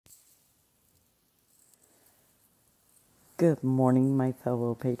Good morning, my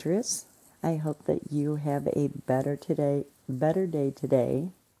fellow patriots. I hope that you have a better day today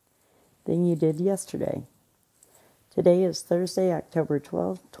than you did yesterday. Today is Thursday, October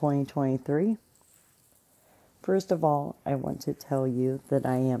 12th, 2023. First of all, I want to tell you that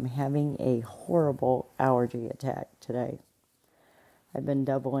I am having a horrible allergy attack today. I've been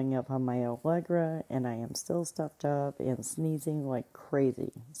doubling up on my Allegra, and I am still stuffed up and sneezing like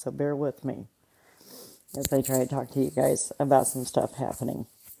crazy, so bear with me as I try to talk to you guys about some stuff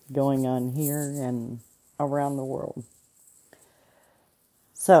going on here and around the world.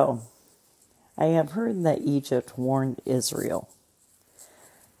 So, I have heard that Egypt warned Israel.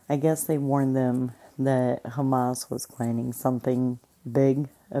 I guess they warned them that Hamas was planning something big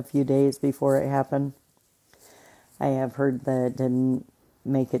a few days before it happened. I have heard that it didn't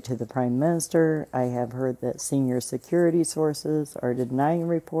make it to the Prime Minister. I have heard that senior security sources are denying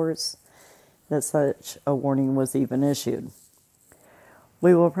reports that such a warning was even issued.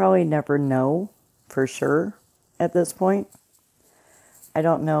 We will probably never know for sure at this point. I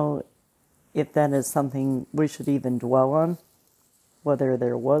don't know if that is something we should even dwell on, whether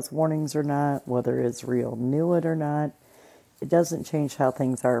there was warnings or not, whether Israel knew it or not. It doesn't change how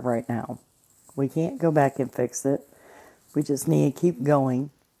things are right now. We can't go back and fix it. We just need to keep going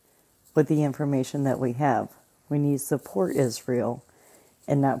with the information that we have. We need to support Israel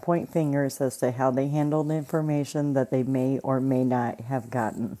and not point fingers as to how they handled the information that they may or may not have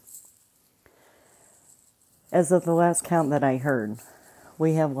gotten. As of the last count that I heard,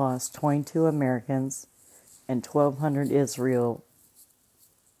 we have lost 22 Americans and 1,200 Israel,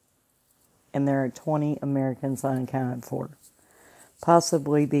 and there are 20 Americans unaccounted for,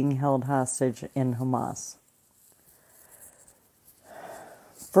 possibly being held hostage in Hamas.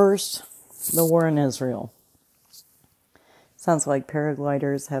 First, the war in Israel. Sounds like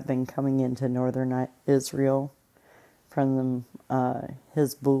paragliders have been coming into northern Israel from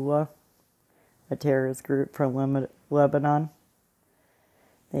Hezbollah, a terrorist group from Lebanon.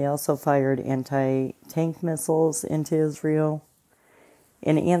 They also fired anti-tank missiles into Israel.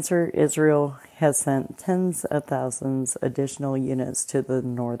 In answer, Israel has sent tens of thousands additional units to the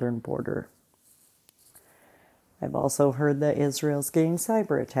northern border. I've also heard that Israel's getting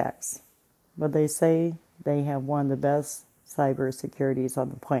cyber attacks, but they say they have one of the best cyber securities on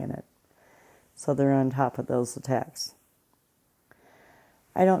the planet, so they're on top of those attacks.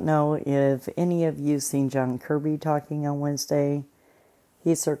 I don't know if any of you seen John Kirby talking on Wednesday.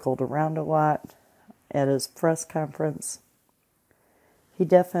 He circled around a lot at his press conference. He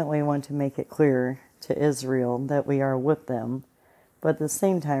definitely wanted to make it clear to Israel that we are with them, but at the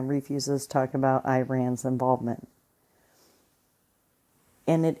same time refuses to talk about Iran's involvement.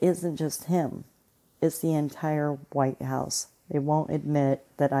 And it isn't just him. It's the entire White House. They won't admit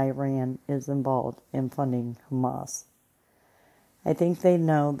that Iran is involved in funding Hamas. I think they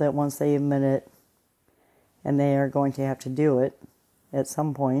know that once they admit it, and they are going to have to do it at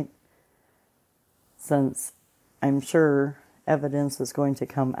some point, since I'm sure evidence is going to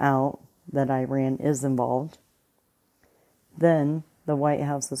come out that Iran is involved, then the White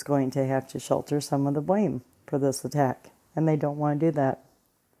House is going to have to shoulder some of the blame for this attack, and they don't want to do that.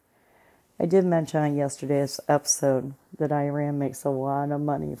 I did mention on yesterday's episode that Iran makes a lot of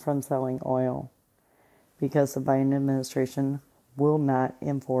money from selling oil because the Biden administration will not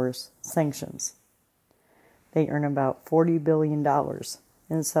enforce sanctions. They earn about $40 billion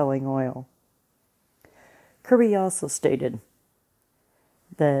in selling oil. Kirby also stated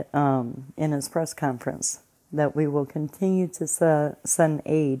that in his press conference that we will continue to send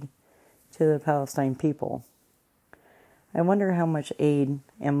aid to the Palestinian people. I wonder how much aid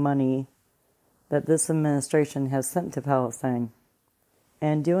and money that this administration has sent to Palestine.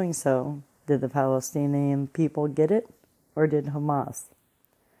 And in doing so, did the Palestinian people get it, or did Hamas?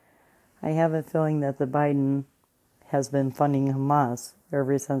 I have a feeling that the Biden has been funding Hamas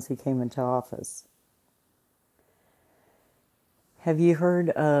ever since he came into office. Have you heard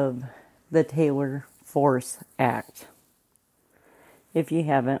of the Taylor Force Act? If you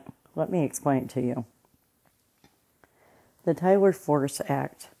haven't, let me explain it to you. The Taylor Force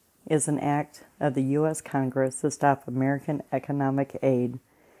Act is an act of the U.S. Congress to stop American economic aid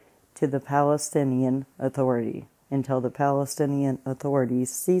to the Palestinian Authority until the Palestinian Authority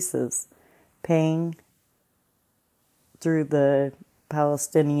ceases paying through the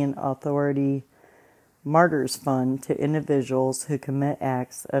Palestinian Authority Martyrs Fund to individuals who commit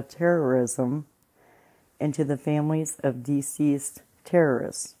acts of terrorism and to the families of deceased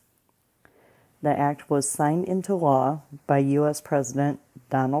terrorists. The act was signed into law by U.S. President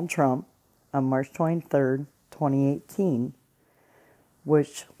Donald Trump on March 23, 2018,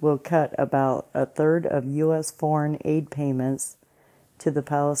 which will cut about a third of U.S. foreign aid payments to the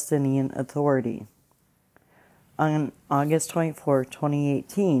Palestinian Authority. On August 24,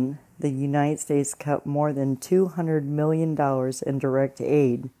 2018, the United States cut more than $200 million in direct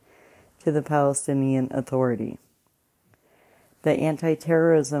aid to the Palestinian Authority. The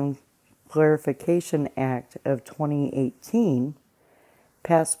Anti-Terrorism Clarification Act of 2018,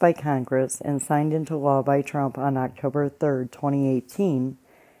 passed by Congress and signed into law by Trump on October 3, 2018,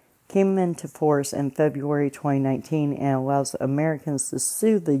 came into force in February 2019 and allows Americans to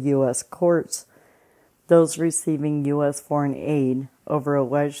sue the U.S. courts, those receiving U.S. foreign aid, over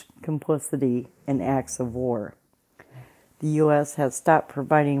alleged complicity in acts of war. The U.S. has stopped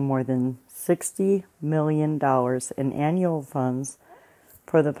providing more than $60 million in annual funds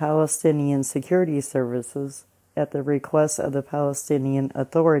for the Palestinian security services at the request of the Palestinian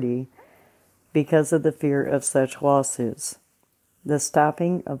Authority because of the fear of such lawsuits. The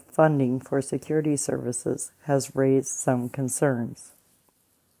stopping of funding for security services has raised some concerns.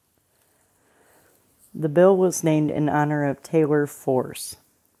 The bill was named in honor of Taylor Force,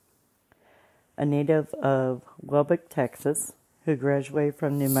 a native of Lubbock, Texas, who graduated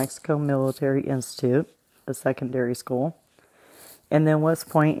from New Mexico Military Institute, a secondary school, and then West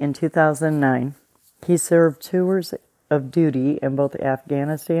Point in 2009. He served tours of duty in both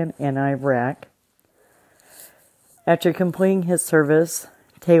Afghanistan and Iraq. After completing his service,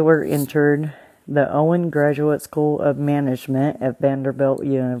 Taylor entered the Owen Graduate School of Management at Vanderbilt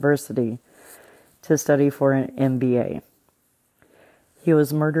University to study for an MBA. He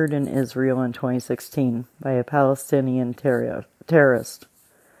was murdered in Israel in 2016 by a Palestinian terrorist.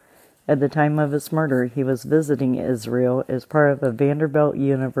 At the time of his murder, he was visiting Israel as part of a Vanderbilt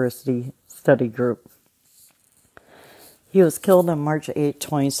University study group. He was killed on March 8,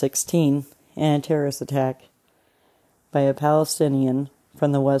 2016, in a terrorist attack by a Palestinian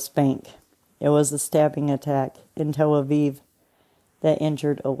from the West Bank. It was a stabbing attack in Tel Aviv that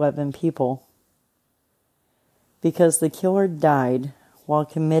injured 11 people. Because the killer died while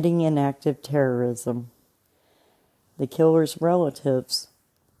committing an act of terrorism, the killer's relatives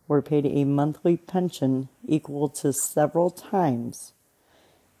were paid a monthly pension equal to several times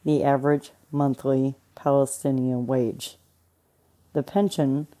the average monthly Palestinian wage. The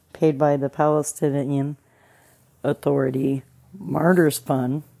pension paid by the Palestinian Authority Martyrs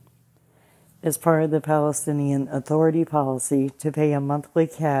Fund is part of the Palestinian Authority policy to pay a monthly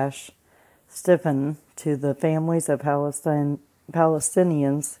cash stipend to the families of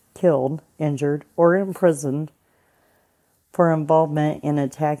Palestinians killed, injured, or imprisoned for involvement in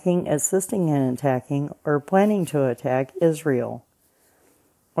attacking, assisting in attacking, or planning to attack Israel,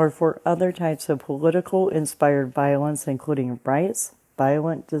 or for other types of political-inspired violence, including riots,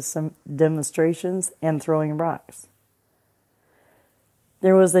 violent demonstrations, and throwing rocks.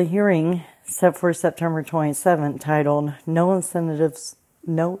 There was a hearing set for September 27 titled No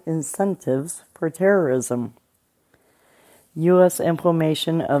Incentives for Terrorism, U.S.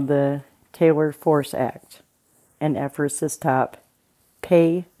 Implementation of the Taylor Force Act, and efforts to stop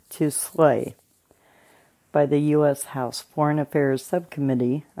pay to slay by the U.S. House Foreign Affairs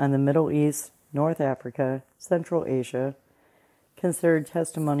Subcommittee on the Middle East, North Africa, Central Asia, considered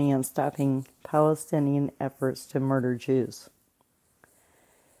testimony on stopping Palestinian efforts to murder Jews.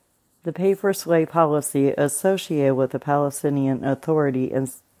 The pay-for-slay policy associated with the Palestinian Authority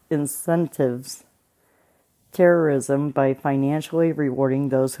incentives terrorism by financially rewarding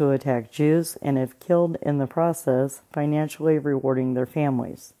those who attack Jews and, if killed in the process, financially rewarding their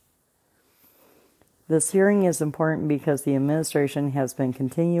families. This hearing is important because the administration has been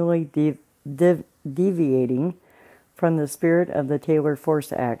continually deviating from the spirit of the Taylor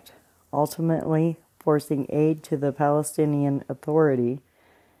Force Act, ultimately forcing aid to the Palestinian Authority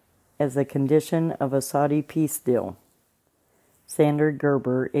as a condition of a Saudi peace deal. Sander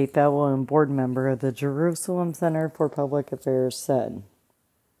Gerber, a fellow and board member of the Jerusalem Center for Public Affairs, said.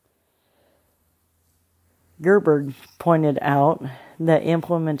 Gerber pointed out that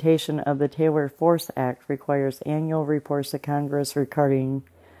implementation of the Taylor Force Act requires annual reports to Congress regarding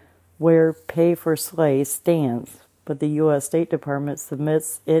where pay for slay stands, but the U.S. State Department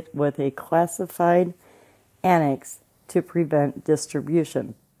submits it with a classified annex to prevent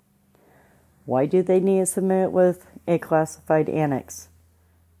distribution. Why do they need to submit it with a classified annex?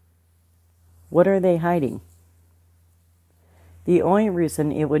 What are they hiding? The only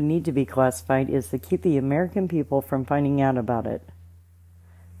reason it would need to be classified is to keep the American people from finding out about it.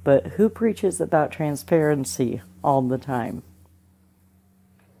 But who preaches about transparency all the time?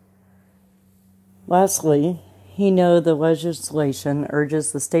 Lastly, He knows the legislation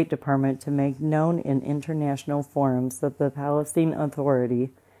urges the State Department to make known in international forums that the Palestinian Authority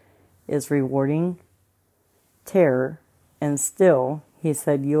is rewarding terror, and still, he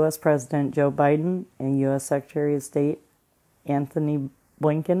said U.S. President Joe Biden and U.S. Secretary of State Anthony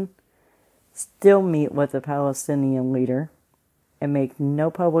Blinken still meet with the Palestinian leader and make no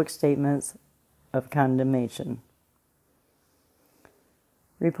public statements of condemnation.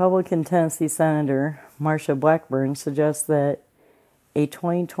 Republican Tennessee Senator Marsha Blackburn suggests that a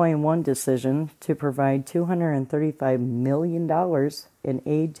 2021 decision to provide $235 million in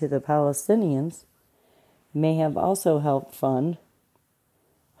aid to the Palestinians may have also helped fund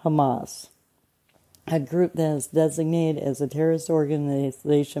Hamas, a group that is designated as a terrorist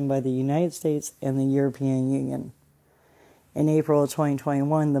organization by the United States and the European Union. In April of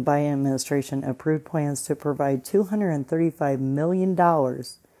 2021, the Biden administration approved plans to provide $235 million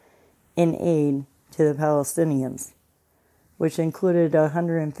in aid to the Palestinians, which included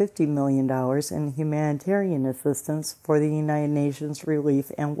 $150 million in humanitarian assistance for the United Nations Relief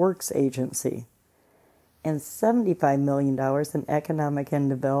and Works Agency, and $75 million in economic and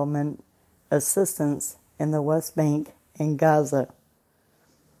development assistance in the West Bank and Gaza.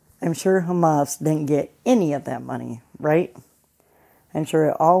 I'm sure Hamas didn't get any of that money, right? I'm sure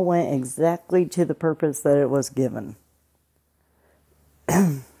it all went exactly to the purpose that it was given.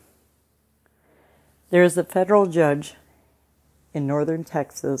 There is a federal judge in northern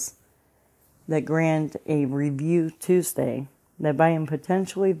Texas that granted a review Tuesday that Biden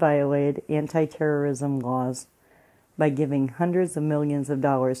potentially violated anti-terrorism laws by giving hundreds of millions of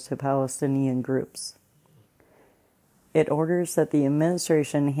dollars to Palestinian groups. It orders that the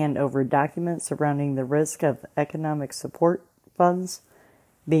administration hand over documents surrounding the risk of economic support funds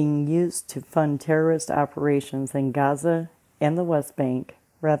being used to fund terrorist operations in Gaza and the West Bank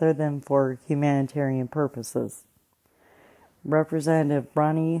rather than for humanitarian purposes. Representative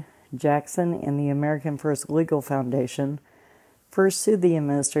Ronnie Jackson and the American First Legal Foundation first sued the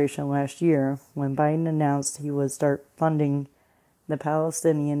administration last year when Biden announced he would start funding the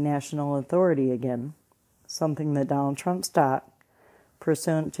Palestinian National Authority again, something that Donald Trump stopped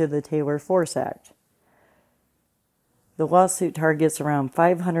pursuant to the Taylor Force Act. The lawsuit targets around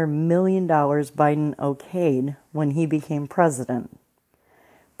 $500 million Biden okayed when he became president.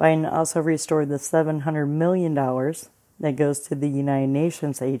 Biden also restored the $700 million that goes to the United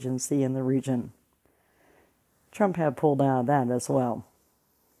Nations agency in the region. Trump had pulled out of that as well.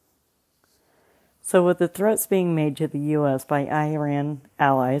 So with the threats being made to the U.S. by Iran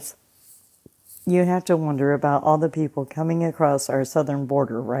allies, you have to wonder about all the people coming across our southern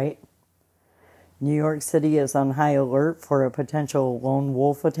border, right? New York City is on high alert for a potential lone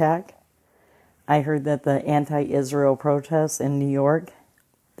wolf attack. I heard that the anti-Israel protests in New York,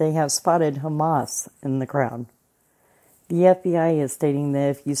 they have spotted Hamas in the crowd. The FBI is stating that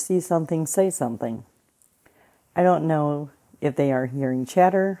if you see something, say something. I don't know if they are hearing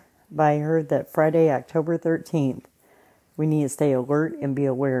chatter, but I heard that Friday, October 13th, we need to stay alert and be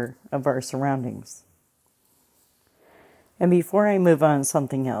aware of our surroundings. And before I move on to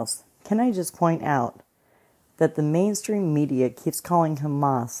something else, can I just point out that the mainstream media keeps calling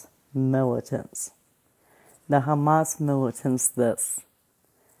Hamas militants. The Hamas militants this,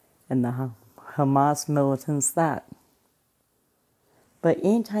 and the Hamas militants that. But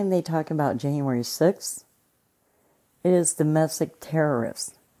anytime they talk about January 6th, it is domestic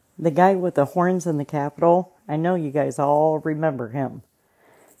terrorists. The guy with the horns in the Capitol, I know you guys all remember him.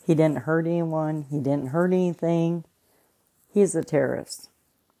 He didn't hurt anyone. He didn't hurt anything. He's a terrorist.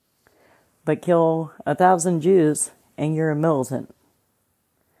 But kill 1,000 Jews and you're a militant.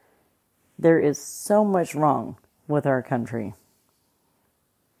 There is so much wrong with our country.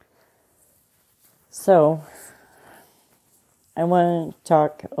 So, I want to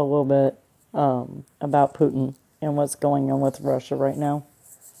talk a little bit about Putin and what's going on with Russia right now.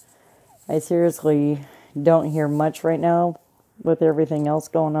 I seriously don't hear much right now with everything else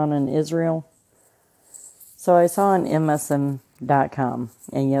going on in Israel. So I saw on MSN.com,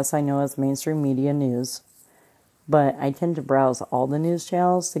 and yes, I know it's mainstream media news, but I tend to browse all the news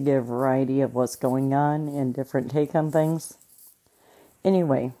channels to get a variety of what's going on and different take on things.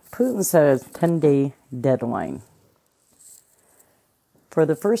 Anyway, Putin set a 10-day deadline. For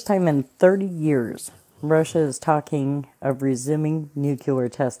the first time in 30 years, Russia is talking of resuming nuclear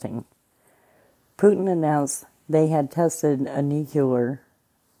testing. Putin announced they had tested a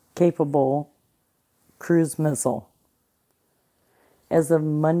nuclear-capable cruise missile. As of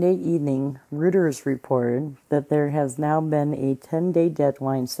Monday evening, Reuters reported that there has now been a 10-day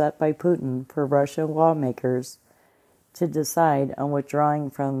deadline set by Putin for Russian lawmakers to decide on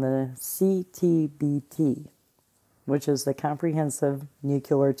withdrawing from the CTBT, which is the Comprehensive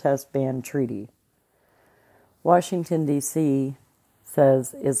Nuclear Test Ban Treaty. Washington, D.C.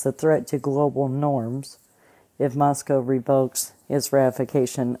 says it's a threat to global norms if Moscow revokes its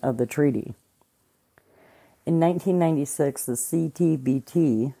ratification of the treaty. In 1996, the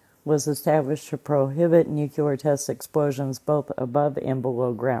CTBT was established to prohibit nuclear test explosions both above and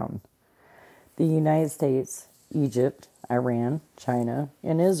below ground. The United States, Egypt, Iran, China,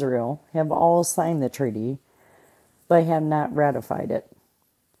 and Israel have all signed the treaty, but have not ratified it.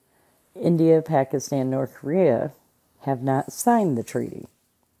 India, Pakistan, and North Korea have not signed the treaty.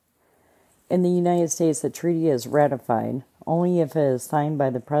 In the United States, the treaty is ratified only if it is signed by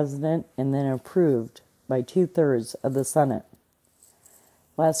the President and then approved by 2/3 of the Senate.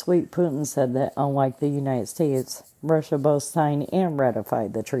 Last week, Putin said that, unlike the United States, Russia both signed and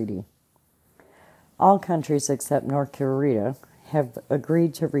ratified the treaty. All countries except North Korea have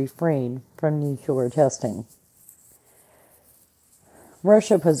agreed to refrain from nuclear testing.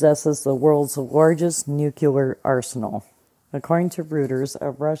 Russia possesses the world's largest nuclear arsenal. According to Reuters,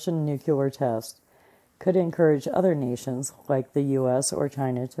 a Russian nuclear test could encourage other nations like the U.S. or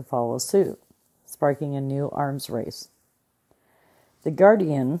China to follow suit, sparking a new arms race. The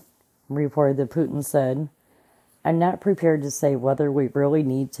Guardian reported that Putin said, "I'm not prepared to say whether we really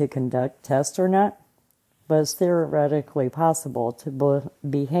need to conduct tests or not, but it's theoretically possible to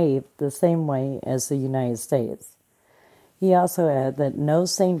behave the same way as the United States." He also added that no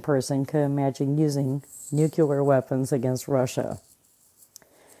sane person could imagine using nuclear weapons against Russia.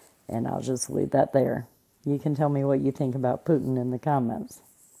 And I'll just leave that there. You can tell me what you think about Putin in the comments.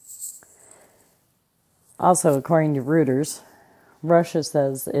 Also, according to Reuters, Russia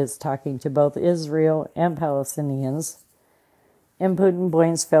says it's talking to both Israel and Palestinians, and Putin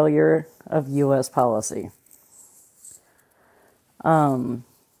blames failure of U.S. policy. Putin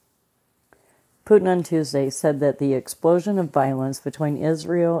on Tuesday said that the explosion of violence between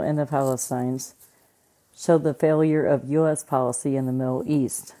Israel and the Palestinians showed the failure of U.S. policy in the Middle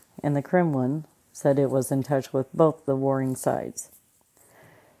East, and the Kremlin said it was in touch with both the warring sides.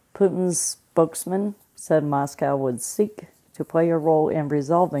 Putin's spokesman said Moscow would seek to play a role in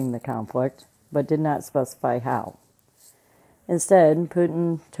resolving the conflict, but did not specify how. Instead,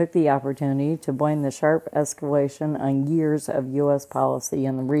 Putin took the opportunity to blame the sharp escalation on years of U.S. policy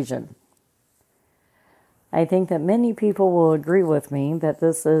in the region. I think that many people will agree with me that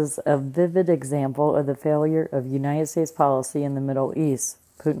this is a vivid example of the failure of United States policy in the Middle East,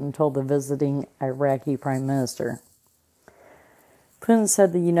 Putin told the visiting Iraqi Prime Minister. Putin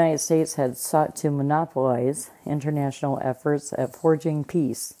said the United States had sought to monopolize international efforts at forging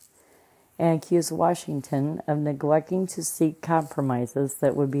peace and accused Washington of neglecting to seek compromises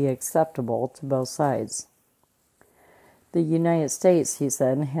that would be acceptable to both sides. The United States, he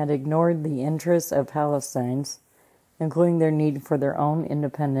said, had ignored the interests of Palestinians, including their need for their own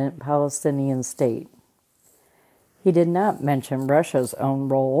independent Palestinian state. He did not mention Russia's own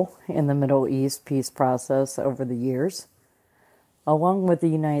role in the Middle East peace process over the years. Along with the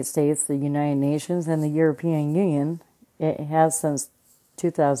United States, the United Nations, and the European Union, it has since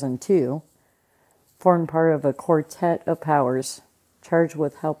 2002 formed part of a quartet of powers charged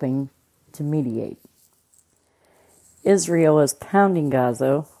with helping to mediate. Israel is pounding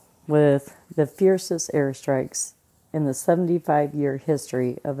Gaza with the fiercest airstrikes in the 75-year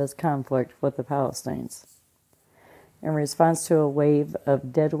history of its conflict with the Palestinians, in response to a wave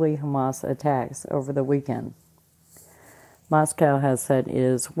of deadly Hamas attacks over the weekend. Moscow has said it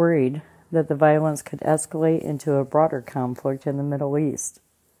is worried that the violence could escalate into a broader conflict in the Middle East.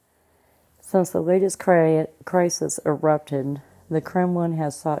 Since the latest crisis erupted, the Kremlin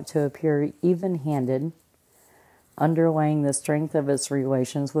has sought to appear even-handed, underlying the strength of its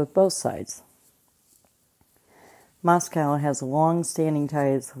relations with both sides. Moscow has long-standing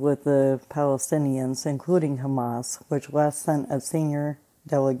ties with the Palestinians, including Hamas, which last sent a senior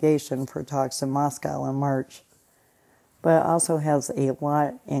delegation for talks to Moscow in March, but it also has a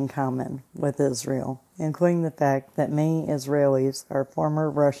lot in common with Israel, including the fact that many Israelis are former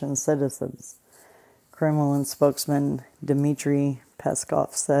Russian citizens, Kremlin spokesman Dmitry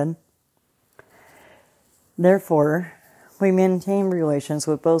Peskov said. Therefore, we maintain relations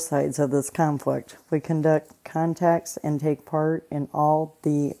with both sides of this conflict. We conduct contacts and take part in all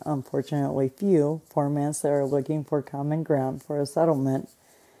the, unfortunately few, formats that are looking for common ground for a settlement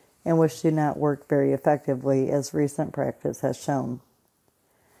and which do not work very effectively, as recent practice has shown.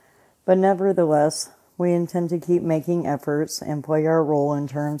 But nevertheless, we intend to keep making efforts and play our role in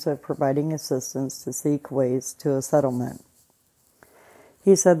terms of providing assistance to seek ways to a settlement.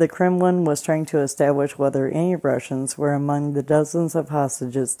 He said the Kremlin was trying to establish whether any Russians were among the dozens of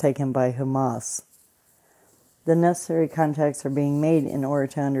hostages taken by Hamas. The necessary contacts are being made in order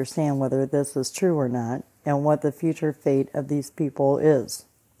to understand whether this is true or not and what the future fate of these people is,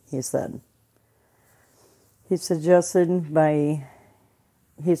 he said. He said a suggestion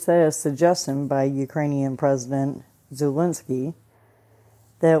by Ukrainian President Zelensky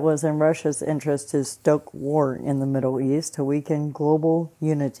that it was in Russia's interest to stoke war in the Middle East to weaken global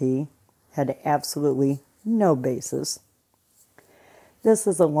unity had absolutely no basis. This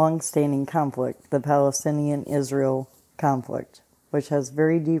is a long-standing conflict, the Palestinian-Israel conflict, which has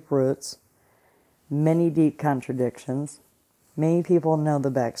very deep roots, many deep contradictions. Many people know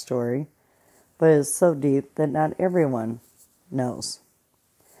the backstory, but it is so deep that not everyone knows.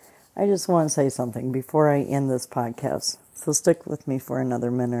 I just want to say something before I end this podcast, so stick with me for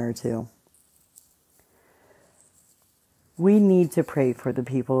another minute or two. We need to pray for the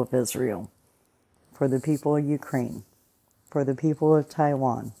people of Israel, for the people of Ukraine, for the people of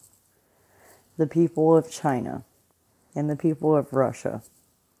Taiwan, the people of China, and the people of Russia,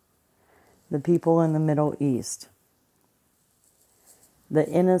 the people in the Middle East, the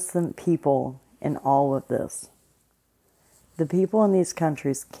innocent people in all of this. The people in these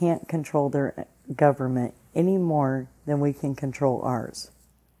countries can't control their government any more than we can control ours.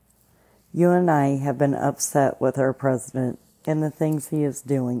 You and I have been upset with our president and the things he is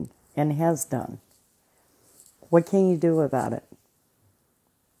doing and has done. What can you do about it?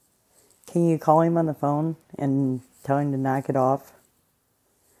 Can you call him on the phone and tell him to knock it off?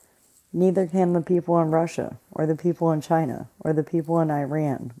 Neither can the people in Russia, or the people in China, or the people in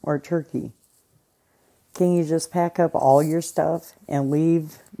Iran, or Turkey. Can you just pack up all your stuff and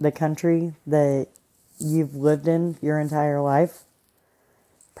leave the country that you've lived in your entire life?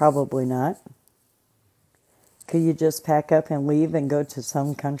 Probably not. Could you just pack up and leave and go to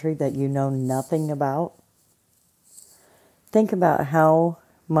some country that you know nothing about? Think about how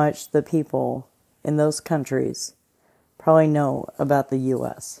much the people in those countries probably know about the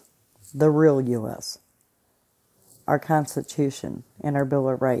U.S., the real U.S., our Constitution and our Bill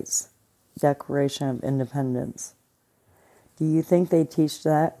of Rights, Declaration of Independence. Do you think they teach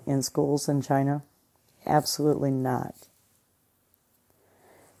that in schools in China? Absolutely not.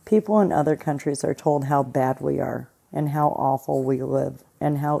 People in other countries are told how bad we are and how awful we live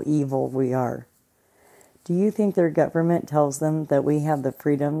and how evil we are. Do you think their government tells them that we have the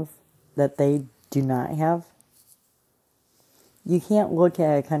freedoms that they do not have? You can't look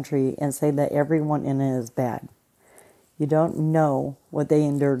at a country and say that everyone in it is bad. You don't know what they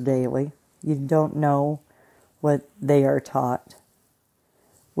endure daily. You don't know what they are taught.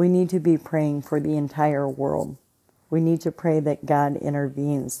 We need to be praying for the entire world. We need to pray that God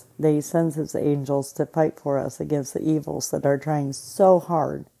intervenes, that He sends His angels to fight for us against the evils that are trying so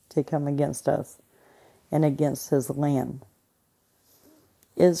hard to come against us and against His land.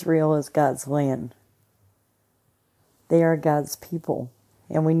 Israel is God's land. They are God's people,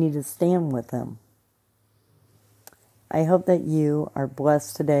 and we need to stand with them. I hope that you are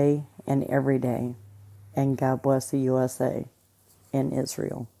blessed today and every day, and God bless the USA and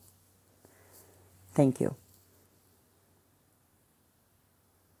Israel. Thank you.